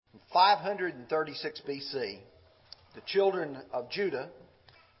536 BC, the children of Judah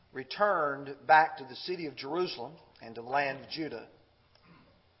returned back to the city of Jerusalem and to the land of Judah.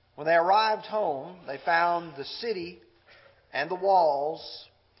 When they arrived home, they found the city and the walls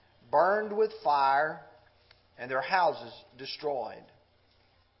burned with fire and their houses destroyed.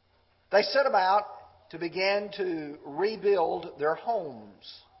 They set about to begin to rebuild their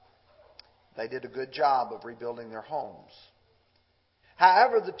homes. They did a good job of rebuilding their homes.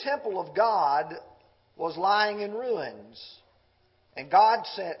 However, the temple of God was lying in ruins, and God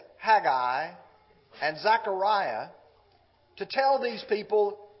sent Haggai and Zechariah to tell these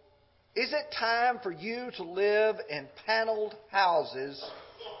people, "Is it time for you to live in paneled houses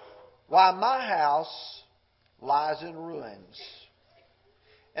while my house lies in ruins?"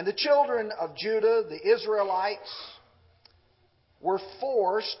 And the children of Judah, the Israelites, were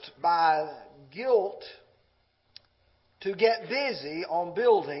forced by guilt to get busy on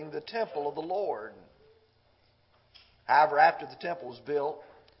building the temple of the Lord. However, after the temple was built,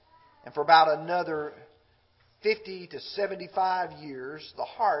 and for about another 50 to 75 years, the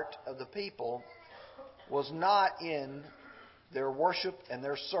heart of the people was not in their worship and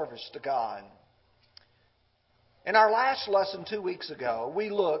their service to God. In our last lesson 2 weeks ago, we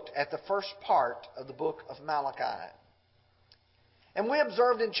looked at the first part of the book of Malachi. And we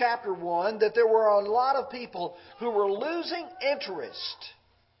observed in chapter 1 that there were a lot of people who were losing interest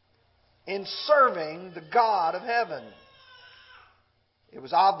in serving the God of heaven. It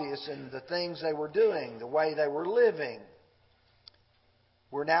was obvious in the things they were doing, the way they were living.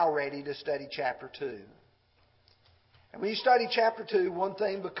 We're now ready to study chapter 2. And when you study chapter 2, one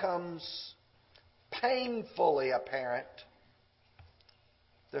thing becomes painfully apparent.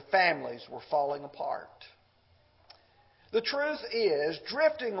 Their families were falling apart. The truth is,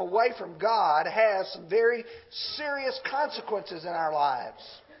 drifting away from God has some very serious consequences in our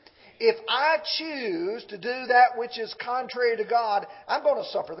lives. If I choose to do that which is contrary to God, I'm going to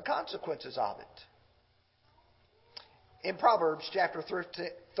suffer the consequences of it. In Proverbs chapter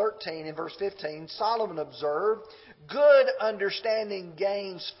 13 and verse 15, Solomon observed, "Good understanding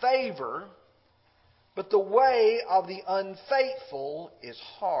gains favor, but the way of the unfaithful is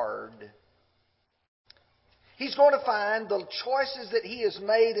hard." He's going to find the choices that he has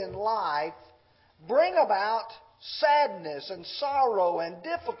made in life bring about sadness and sorrow and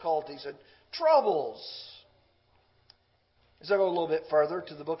difficulties and troubles. As I go a little bit further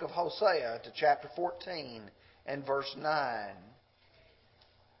to the book of Hosea, to chapter 14 and verse 9.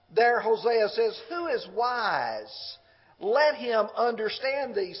 There Hosea says, "Who is wise? Let him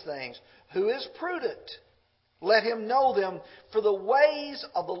understand these things. Who is prudent? Let him know them. For the ways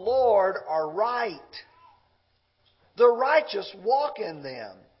of the Lord are right. The righteous walk in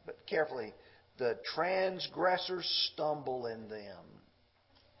them." But carefully, the transgressors stumble in them.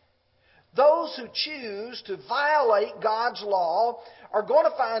 Those who choose to violate God's law are going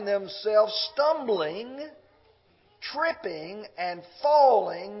to find themselves stumbling, tripping, and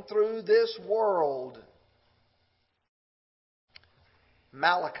falling through this world.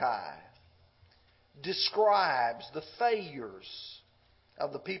 Malachi describes the failures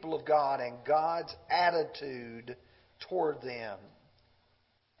of the people of God and God's attitude toward them.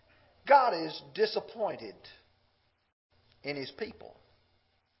 God is disappointed in His people.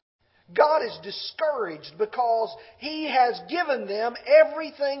 God is discouraged because He has given them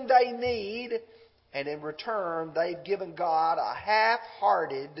everything they need, and in return they've given God a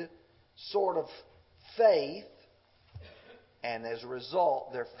half-hearted sort of faith, and as a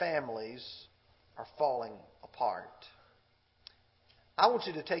result their families are falling apart. I want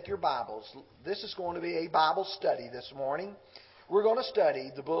you to take your Bibles. This is going to be a Bible study this morning. We're going to study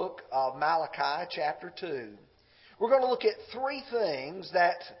the book of Malachi, chapter 2. We're going to look at three things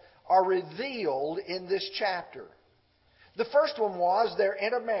that are revealed in this chapter. The first one was their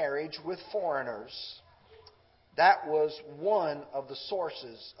intermarriage with foreigners. That was one of the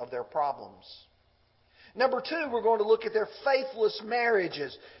sources of their problems. Number two, we're going to look at their faithless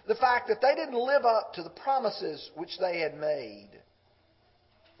marriages. The fact that they didn't live up to the promises which they had made.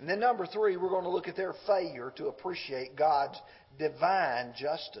 And then number three, we're going to look at their failure to appreciate God's divine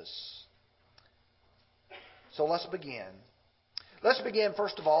justice. So let's begin. Let's begin,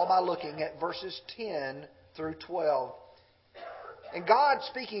 first of all, by looking at verses 10 through 12. And God,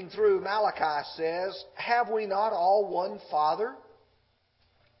 speaking through Malachi, says, "Have we not all one Father?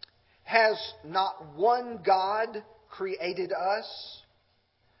 Has not one God created us?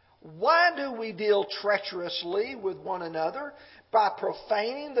 Why do we deal treacherously with one another by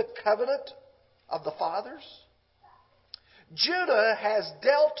profaning the covenant of the fathers? Judah has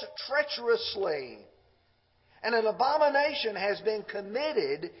dealt treacherously, And an abomination has been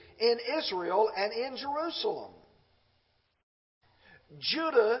committed in Israel and in Jerusalem.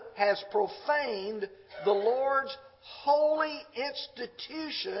 Judah has profaned the Lord's holy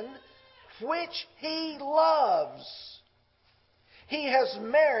institution, which He loves. He has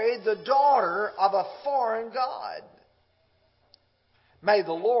married the daughter of a foreign god. May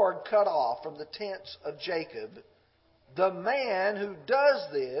the Lord cut off from the tents of Jacob the man who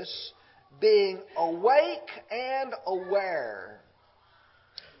does this, being awake and aware.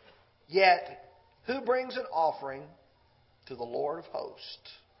 Yet, who brings an offering to the Lord of hosts?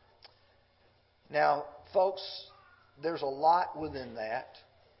 Now, folks, there's a lot within that.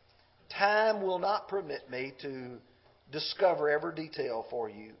 Time will not permit me to discover every detail for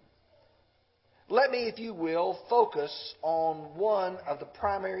you. Let me, if you will, focus on one of the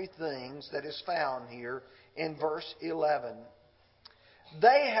primary things that is found here in verse 11.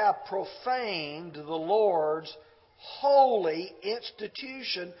 They have profaned the Lord's holy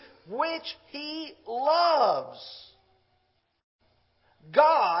institution, which He loves.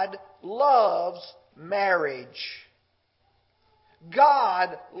 God loves marriage.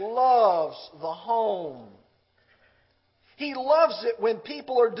 God loves the home. He loves it when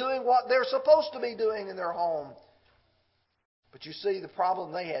people are doing what they're supposed to be doing in their home. But you see, the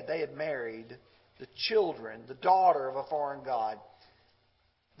problem they had married the children, the daughter of a foreign god.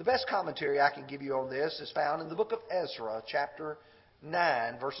 The best commentary I can give you on this is found in the book of Ezra, chapter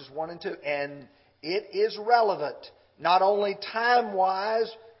 9, verses 1 and 2. And it is relevant, not only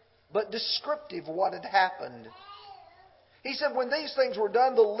time-wise, but descriptive of what had happened. He said, when these things were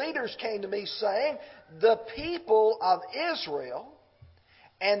done, the leaders came to me saying, the people of Israel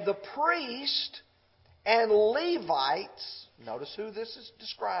and the priest and Levites, notice who this is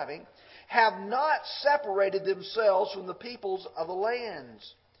describing, have not separated themselves from the peoples of the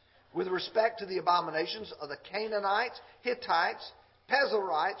lands with respect to the abominations of the Canaanites, Hittites,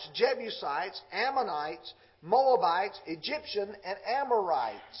 Perizzites, Jebusites, Ammonites, Moabites, Egyptian, and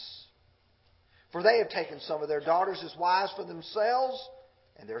Amorites. For they have taken some of their daughters as wives for themselves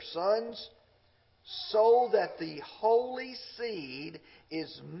and their sons, so that the holy seed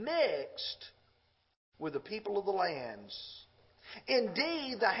is mixed with the people of the lands.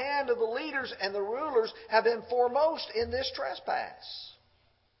 Indeed, the hand of the leaders and the rulers have been foremost in this trespass.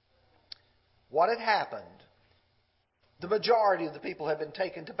 What had happened? The majority of the people had been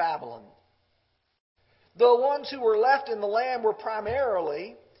taken to Babylon. The ones who were left in the land were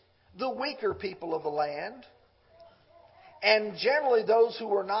primarily the weaker people of the land, and generally those who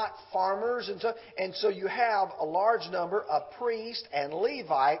were not farmers. And so you have a large number of priests and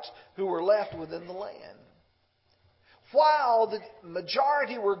Levites who were left within the land. While the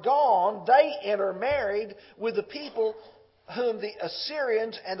majority were gone, they intermarried with the people whom the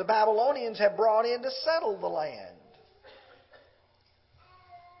Assyrians and the Babylonians had brought in to settle the land.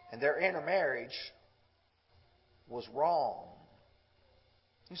 And their intermarriage was wrong.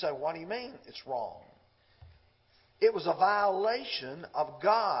 You say, what do you mean it's wrong? It was a violation of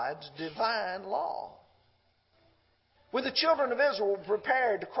God's divine law. When the children of Israel were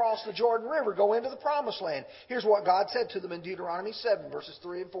prepared to cross the Jordan River, go into the promised land, here's what God said to them in Deuteronomy 7, verses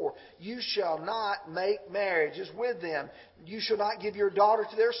 3 and 4. You shall not make marriages with them. You shall not give your daughter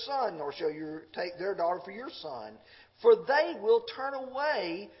to their son, nor shall you take their daughter for your son. For they will turn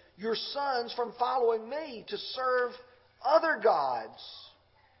away your sons from following me to serve other gods.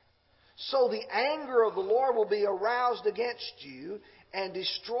 So the anger of the Lord will be aroused against you and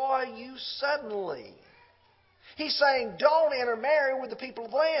destroy you suddenly. He's saying, don't intermarry with the people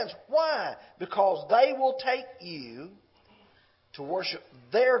of the lands. Why? Because they will take you to worship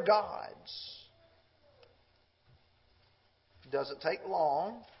their gods. It doesn't take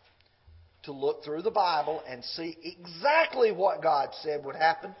long to look through the Bible and see exactly what God said would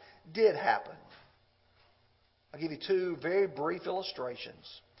happen, did happen. I'll give you two very brief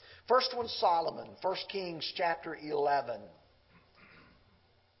illustrations. First one, Solomon, 1 Kings chapter 11.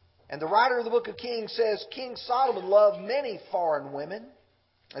 And the writer of the book of Kings says, King Solomon loved many foreign women,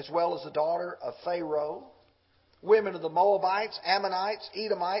 as well as the daughter of Pharaoh, women of the Moabites, Ammonites,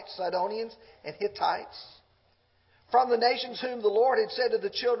 Edomites, Sidonians, and Hittites. From the nations whom the Lord had said to the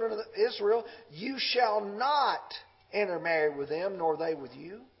children of Israel, you shall not intermarry with them, nor they with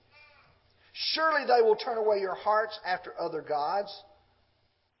you. Surely they will turn away your hearts after other gods.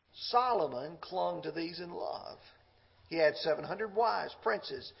 Solomon clung to these in love. He had 700 wives,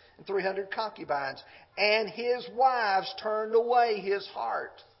 princes, and 300 concubines, and his wives turned away his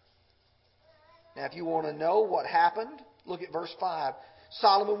heart. Now, if you want to know what happened, look at verse 5.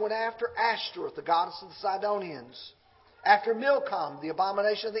 Solomon went after Ashtoreth, the goddess of the Sidonians, after Milcom, the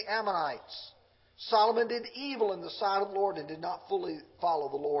abomination of the Ammonites. Solomon did evil in the sight of the Lord and did not fully follow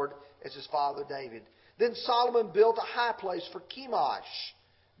the Lord as his father David. Then Solomon built a high place for Chemosh,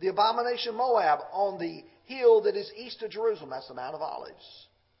 the abomination of Moab, on the hill that is east of Jerusalem. That's the Mount of Olives.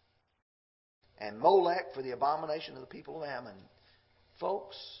 And Molech for the abomination of the people of Ammon.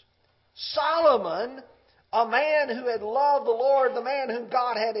 Folks, Solomon, a man who had loved the Lord, the man whom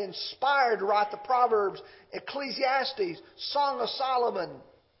God had inspired to write the Proverbs, Ecclesiastes, Song of Solomon,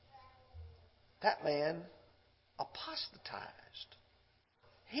 that man apostatized.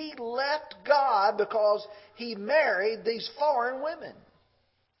 He left God because he married these foreign women.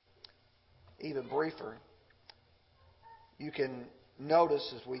 Even briefer, you can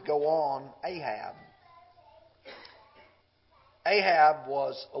notice as we go on, Ahab. Ahab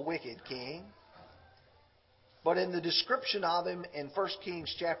was a wicked king. But in the description of him in 1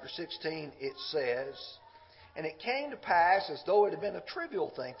 Kings chapter 16, it says, "And it came to pass, as though it had been a trivial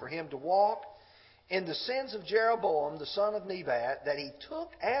thing for him to walk in the sins of Jeroboam, the son of Nebat, that he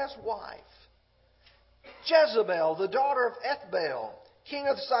took as wife Jezebel, the daughter of Ethbaal, king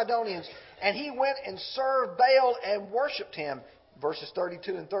of the Sidonians, and he went and served Baal and worshipped him." Verses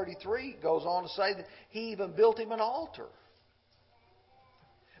 32 and 33 goes on to say that he even built him an altar.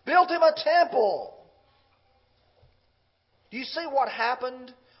 Built him a temple. Do you see what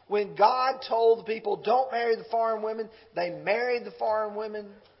happened when God told the people, don't marry the foreign women? They married the foreign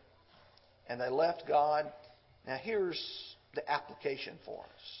women and they left God. Now here's the application for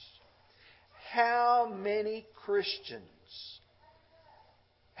us. How many Christians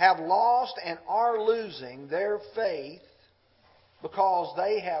have lost and are losing their faith because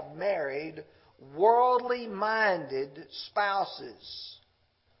they have married worldly-minded spouses,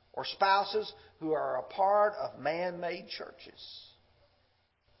 or spouses who are a part of man-made churches?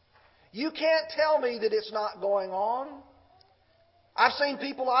 You can't tell me that it's not going on. I've seen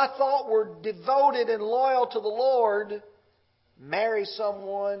people I thought were devoted and loyal to the Lord marry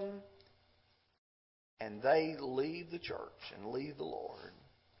someone and they leave the church and leave the Lord.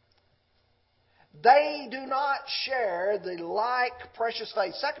 They do not share the like precious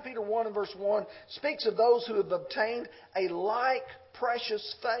faith. 2 Peter 1 and verse 1 speaks of those who have obtained a like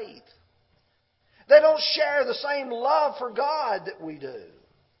precious faith. They don't share the same love for God that we do.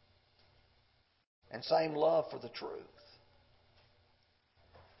 And same love for the truth.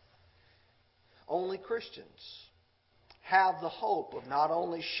 Only Christians have the hope of not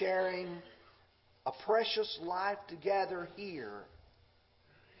only sharing a precious life together here,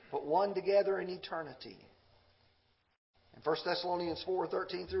 but one together in eternity. In 1 Thessalonians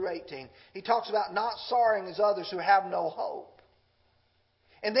 4:13 through 18, he talks about not sorrowing as others who have no hope.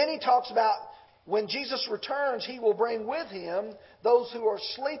 And then he talks about when Jesus returns, he will bring with him those who are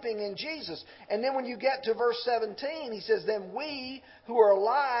sleeping in Jesus. And then when you get to verse 17, he says, "Then we who are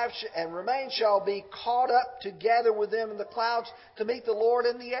alive and remain shall be caught up together with them in the clouds to meet the Lord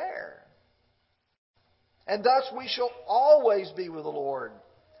in the air. And thus we shall always be with the Lord."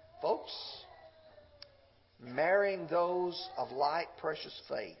 Folks, marrying those of like precious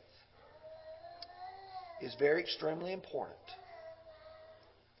faith is very extremely important.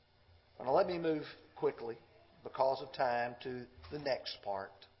 Now let me move quickly, because of time, to the next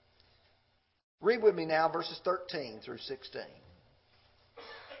part. Read with me now verses 13 through 16.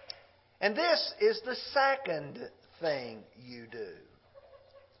 "And this is the second thing you do.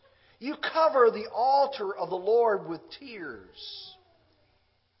 You cover the altar of the Lord with tears,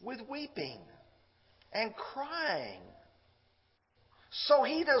 with weeping and crying. So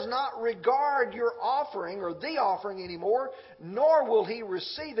he does not regard your offering or the offering anymore, nor will he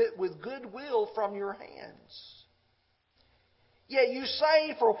receive it with goodwill from your hands. Yet you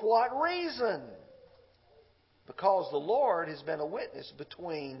say, for what reason? Because the Lord has been a witness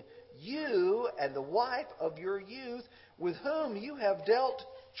between you and the wife of your youth, with whom you have dealt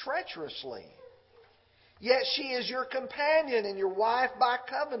treacherously. Yet she is your companion and your wife by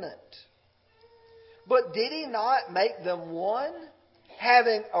covenant. But did he not make them one,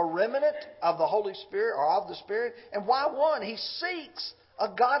 having a remnant of the Holy Spirit, or of the Spirit? And why one? He seeks a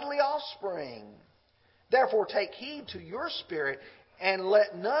godly offspring. Therefore take heed to your spirit, and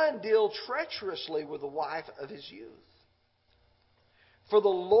let none deal treacherously with the wife of his youth. For the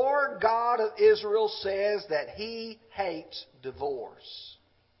Lord God of Israel says that he hates divorce.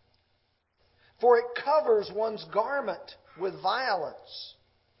 For it covers one's garment with violence,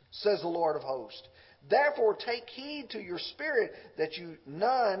 says the Lord of hosts. Therefore take heed to your spirit that you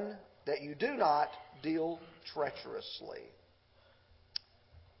do not deal treacherously."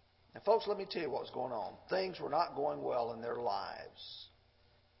 Now folks, let me tell you what was going on. Things were not going well in their lives.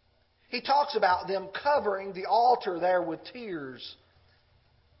 He talks about them covering the altar there with tears.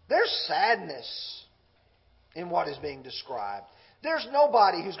 There's sadness in what is being described. There's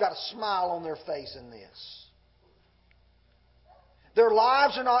nobody who's got a smile on their face in this. Their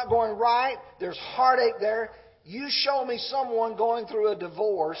lives are not going right. There's heartache there. You show me someone going through a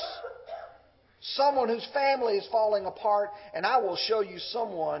divorce, someone whose family is falling apart, and I will show you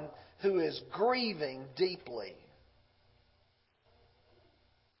someone who is grieving deeply.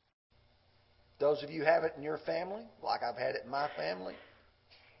 Those of you who have it in your family, like I've had it in my family,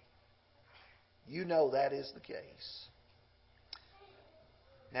 you know that is the case.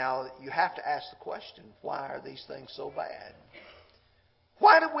 Now, you have to ask the question, why are these things so bad?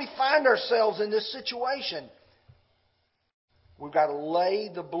 Why did we find ourselves in this situation? We've got to lay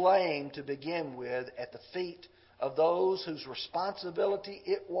the blame to begin with at the feet of those whose responsibility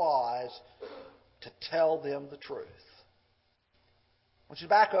it was to tell them the truth. I want you to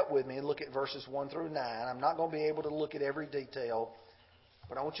back up with me and look at verses 1 through 9. I'm not going to be able to look at every detail,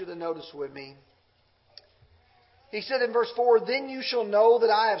 but I want you to notice with me. He said in verse 4, "Then you shall know that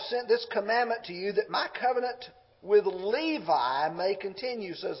I have sent this commandment to you, that my covenant with Levi may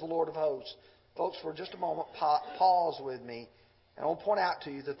continue, says the Lord of hosts." Folks, for just a moment, pause with me. And I want to point out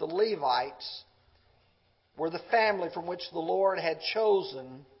to you that the Levites were the family from which the Lord had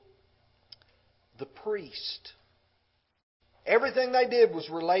chosen the priest. Everything they did was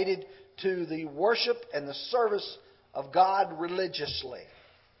related to the worship and the service of God religiously.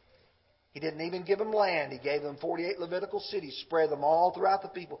 He didn't even give them land. He gave them 48 Levitical cities, spread them all throughout the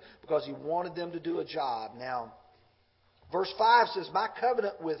people because He wanted them to do a job. Now, verse 5 says, "My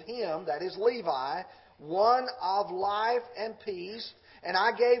covenant with him," that is Levi, "one of life and peace, and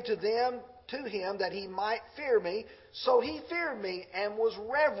I gave to him that he might fear me. So he feared me and was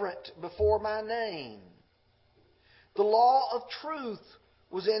reverent before my name. The law of truth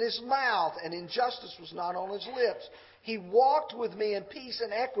was in his mouth, and injustice was not on his lips. He walked with me in peace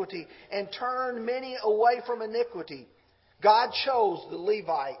and equity, and turned many away from iniquity." God chose the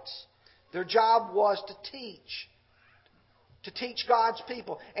Levites. Their job was to teach God's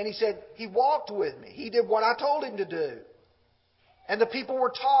people. And He said, He walked with me. He did what I told Him to do. And the people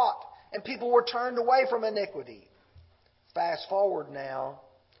were taught, and people were turned away from iniquity. Fast forward now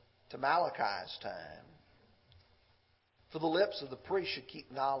to Malachi's time. "For the lips of the priest should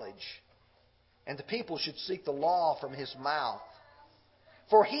keep knowledge, and the people should seek the law from his mouth.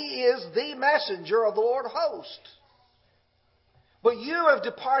 For he is the messenger of the Lord of hosts. But you have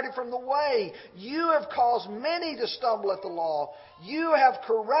departed from the way. You have caused many to stumble at the law. You have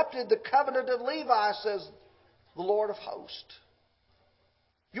corrupted the covenant of Levi, says the Lord of hosts."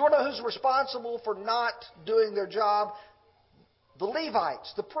 You want to know who's responsible for not doing their job? The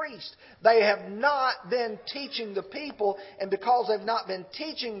Levites, the priests. They have not been teaching the people, and because they've not been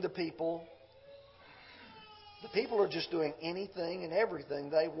teaching the people are just doing anything and everything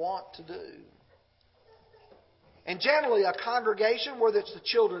they want to do. And generally a congregation, whether it's the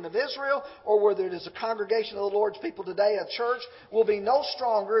children of Israel or whether it is a congregation of the Lord's people today, a church, will be no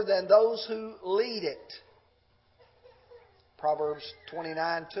stronger than those who lead it. Proverbs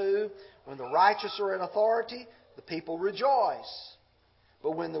 29:2, "When the righteous are in authority, the people rejoice.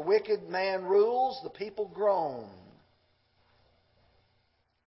 But when the wicked man rules, the people groan."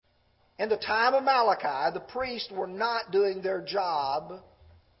 In the time of Malachi, the priests were not doing their job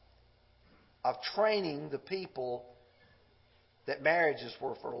of training the people that marriages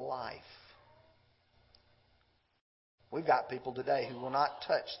were for life. We've got people today who will not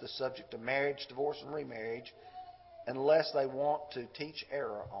touch the subject of marriage, divorce, and remarriage unless they want to teach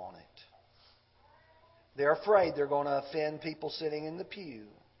error on it. They're afraid they're going to offend people sitting in the pew.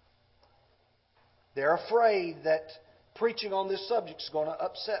 They're afraid that preaching on this subject is going to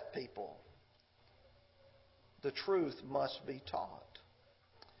upset people. The truth must be taught.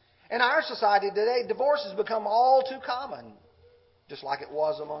 In our society today, divorce has become all too common, just like it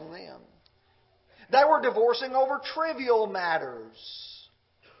was among them. They were divorcing over trivial matters.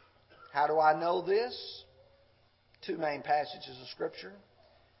 How do I know this? Two main passages of Scripture.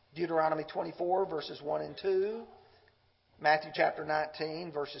 Deuteronomy 24, verses 1 and 2. Matthew chapter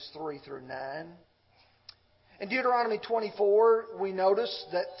 19, verses 3 through 9. In Deuteronomy 24, we notice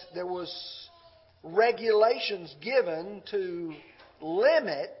that there was regulations given to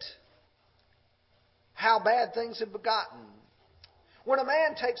limit how bad things have gotten. When a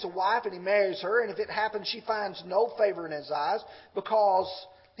man takes a wife and he marries her, and if it happens she finds no favor in his eyes because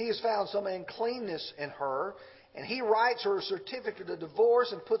he has found some uncleanness in her, and he writes her a certificate of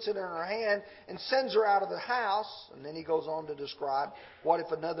divorce and puts it in her hand and sends her out of the house, and then he goes on to describe what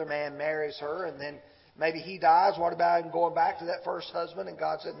if another man marries her and then maybe he dies. What about him going back to that first husband? And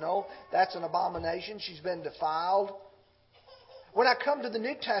God said, no, that's an abomination. She's been defiled. When I come to the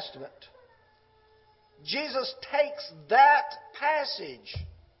New Testament, Jesus takes that passage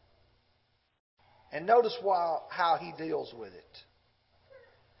and notice how He deals with it.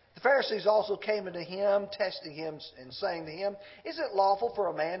 The Pharisees also came unto Him, testing Him and saying to Him, Is it lawful for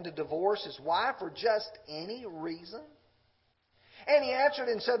a man to divorce his wife for just any reason? And He answered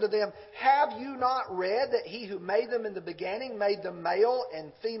and said to them, Have you not read that He who made them in the beginning made them male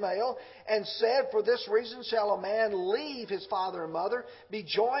and female, and said, For this reason shall a man leave his father and mother, be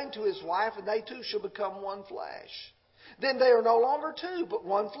joined to his wife, and they two shall become one flesh. Then they are no longer two, but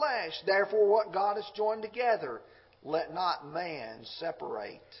one flesh. Therefore what God has joined together, let not man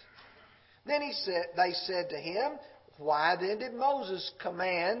separate. Then they said to Him, Why then did Moses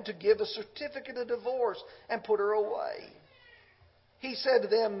command to give a certificate of divorce and put her away? He said to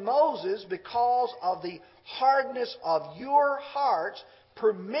them, Moses, because of the hardness of your hearts,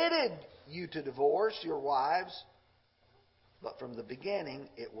 permitted you to divorce your wives, but from the beginning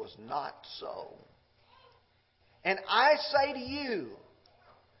it was not so. And I say to you,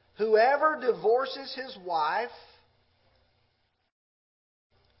 whoever divorces his wife,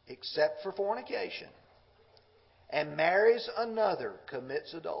 except for fornication, and marries another,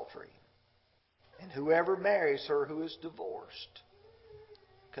 commits adultery. And whoever marries her who is divorced,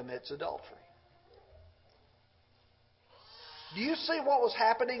 commits adultery. Do you see what was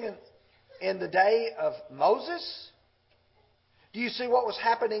happening in the day of Moses? Do you see what was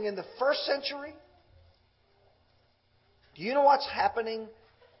happening in the first century? Do you know what's happening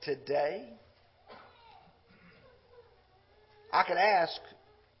today? I could ask,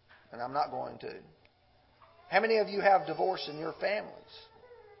 and I'm not going to, how many of you have divorce in your families?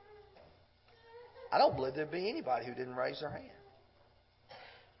 I don't believe there'd be anybody who didn't raise their hand.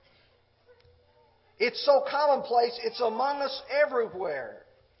 It's so commonplace, it's among us everywhere.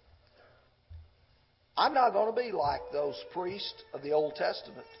 I'm not going to be like those priests of the Old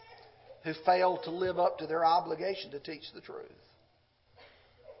Testament who failed to live up to their obligation to teach the truth.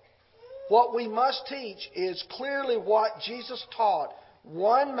 What we must teach is clearly what Jesus taught.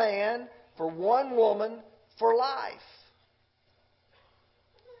 One man for one woman for life.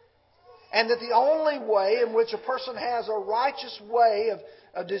 And that the only way in which a person has a righteous way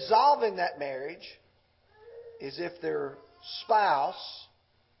of dissolving that marriage is if their spouse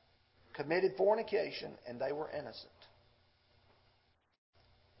committed fornication and they were innocent.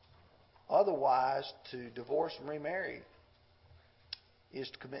 Otherwise, to divorce and remarry is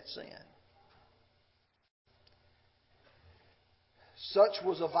to commit sin. Such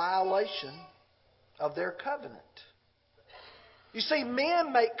was a violation of their covenant. You see,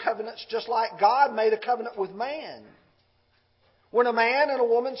 men make covenants just like God made a covenant with man. When a man and a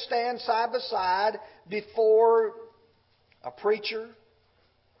woman stand side by side before a preacher,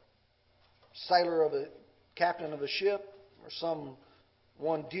 captain of a ship, or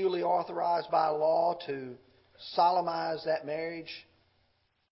someone duly authorized by law to solemnize that marriage,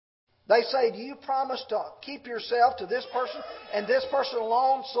 they say, do you promise to keep yourself to this person and this person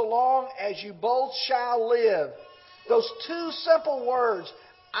alone so long as you both shall live? Those two simple words,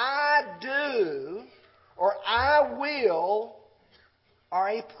 I do or I will, are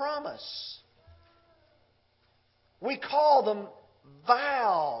a promise. We call them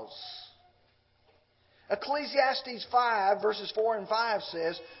vows. Ecclesiastes 5 verses 4 and 5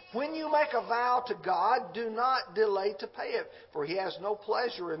 says, when you make a vow to God, do not delay to pay it, for He has no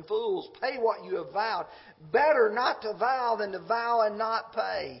pleasure in fools. Pay what you have vowed. Better not to vow than to vow and not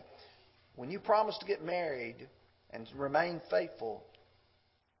pay. When you promise to get married and remain faithful,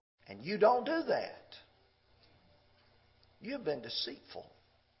 and you don't do that, you've been deceitful.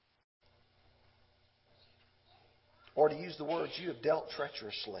 Or to use the words, you have dealt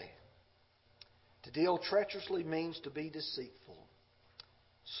treacherously. To deal treacherously means to be deceitful.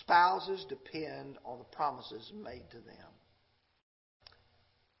 Spouses depend on the promises made to them.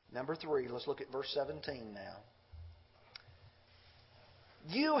 Number 3, let's look at verse 17 now.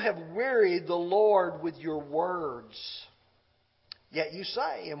 You have wearied the Lord with your words. Yet you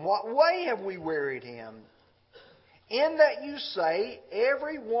say, in what way have we wearied Him? In that you say,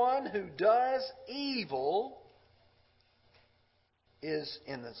 everyone who does evil is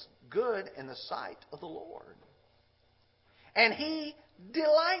good in the sight of the Lord, and He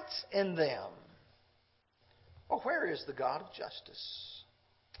delights in them. Well, where is the God of justice?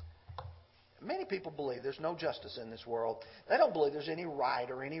 Many people believe there's no justice in this world. They don't believe there's any right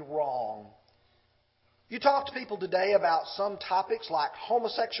or any wrong. You talk to people today about some topics like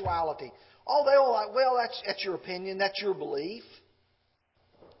homosexuality. Oh, they'll like, well, that's your opinion, that's your belief.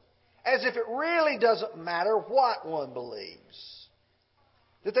 As if it really doesn't matter what one believes.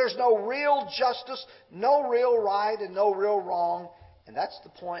 That there's no real justice, no real right, and no real wrong. And that's the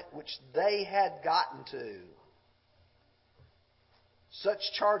point which they had gotten to. Such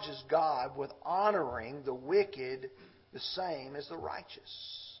charges God with honoring the wicked the same as the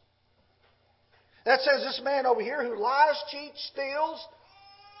righteous. That says this man over here who lies, cheats, steals,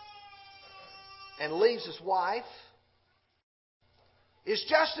 and leaves his wife is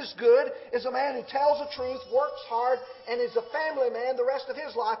just as good as a man who tells the truth, works hard, and is a family man the rest of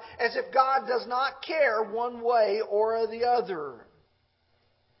his life, as if God does not care one way or the other.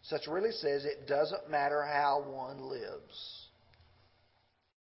 Such really says it doesn't matter how one lives.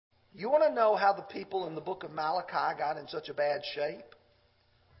 You want to know how the people in the book of Malachi got in such a bad shape?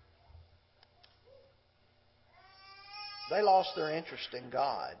 They lost their interest in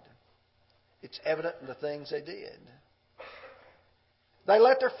God. It's evident in the things they did. They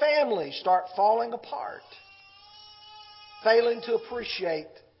let their families start falling apart, failing to appreciate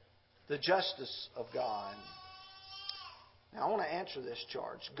the justice of God. Now, I want to answer this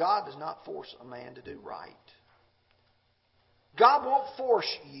charge. God does not force a man to do right. God won't force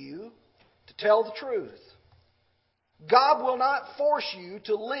you to tell the truth. God will not force you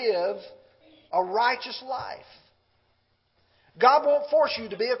to live a righteous life. God won't force you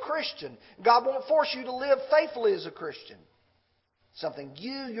to be a Christian. God won't force you to live faithfully as a Christian. Something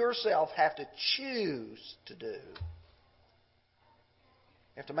you yourself have to choose to do. You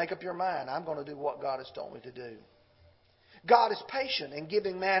have to make up your mind, I'm going to do what God has told me to do. God is patient in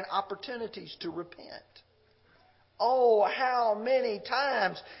giving man opportunities to repent. Oh, how many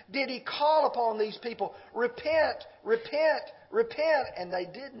times did He call upon these people, repent, repent, repent, and they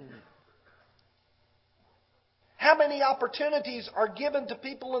didn't. How many opportunities are given to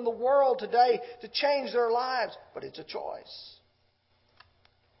people in the world today to change their lives? But it's a choice.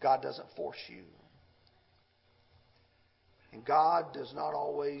 God doesn't force you. And God does not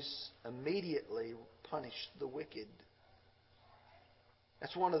always immediately punish the wicked.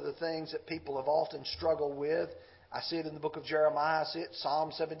 That's one of the things that people have often struggled with. I see it in the book of Jeremiah. I see it in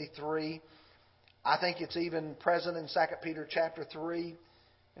Psalm 73. I think it's even present in 2 Peter chapter 3.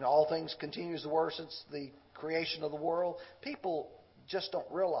 And all things continue as the were since the creation of the world. People just don't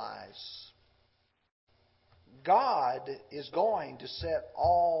realize God is going to set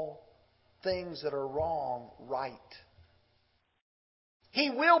all things that are wrong right. He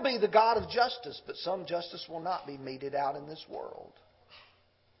will be the God of justice, but some justice will not be meted out in this world.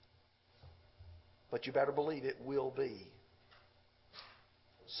 But you better believe it will be.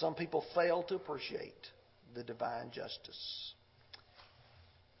 Some people fail to appreciate the divine justice.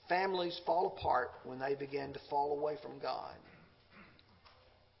 Families fall apart when they begin to fall away from God.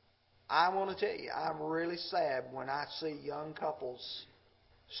 I want to tell you, I'm really sad when I see young couples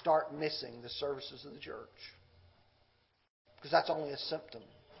start missing the services of the church. Because that's only a symptom.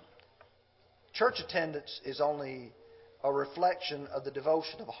 Church attendance is only a reflection of the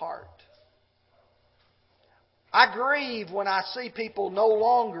devotion of the heart. I grieve when I see people no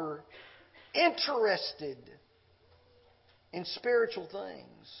longer interested in spiritual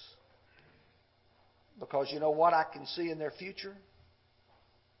things. Because you know what I can see in their future?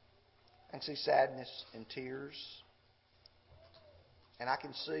 I can see sadness and tears. And I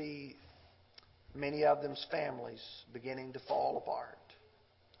can see many of them's families beginning to fall apart.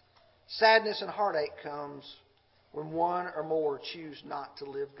 Sadness and heartache comes when one or more choose not to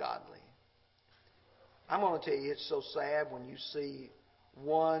live godly. I'm going to tell you, it's so sad when you see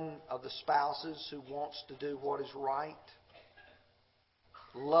one of the spouses who wants to do what is right,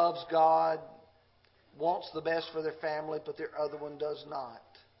 loves God, wants the best for their family, but their other one does not.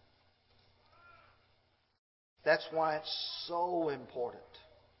 That's why it's so important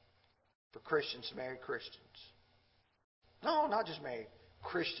for Christians to marry Christians. No, not just marry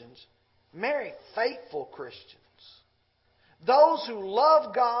Christians. Marry faithful Christians. Those who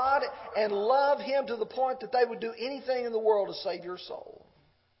love God and love Him to the point that they would do anything in the world to save your soul.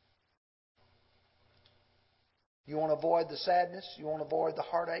 You want to avoid the sadness? You want to avoid the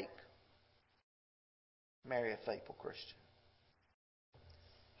heartache? Marry a faithful Christian.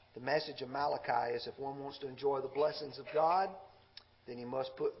 The message of Malachi is if one wants to enjoy the blessings of God, then you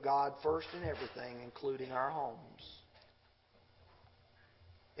must put God first in everything, including our homes.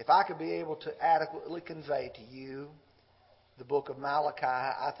 If I could be able to adequately convey to you the book of Malachi,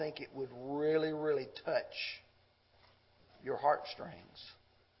 I think it would really, really touch your heartstrings.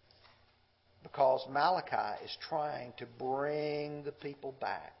 Because Malachi is trying to bring the people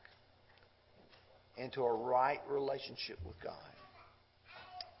back into a right relationship with God.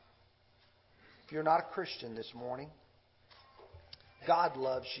 If you're not a Christian this morning, God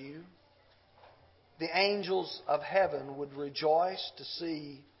loves you. the angels of heaven would rejoice to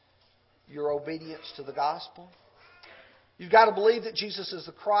see your obedience to the gospel. You've got to believe that Jesus is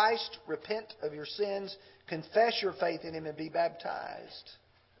the Christ, repent of your sins, confess your faith in Him, and be baptized.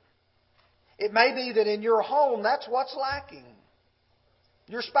 It may be that in your home that's what's lacking.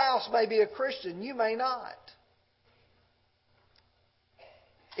 Your spouse may be a Christian, you may not.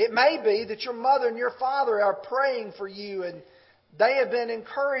 It may be that your mother and your father are praying for you and they have been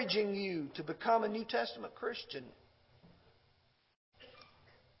encouraging you to become a New Testament Christian.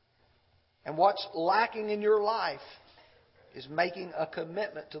 And what's lacking in your life is making a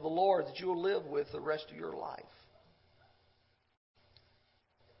commitment to the Lord that you will live with the rest of your life.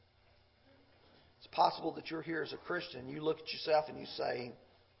 It's possible that you're here as a Christian. You look at yourself and you say,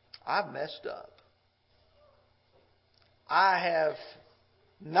 I've messed up. I have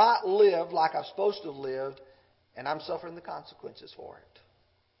not lived like I'm supposed to have lived, and I'm suffering the consequences for it.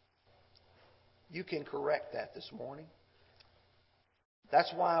 You can correct that this morning.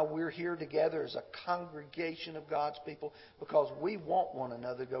 That's why we're here together as a congregation of God's people, because we want one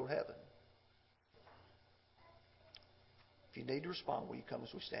another to go to heaven. If you need to respond, will you come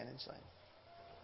as we stand and sing?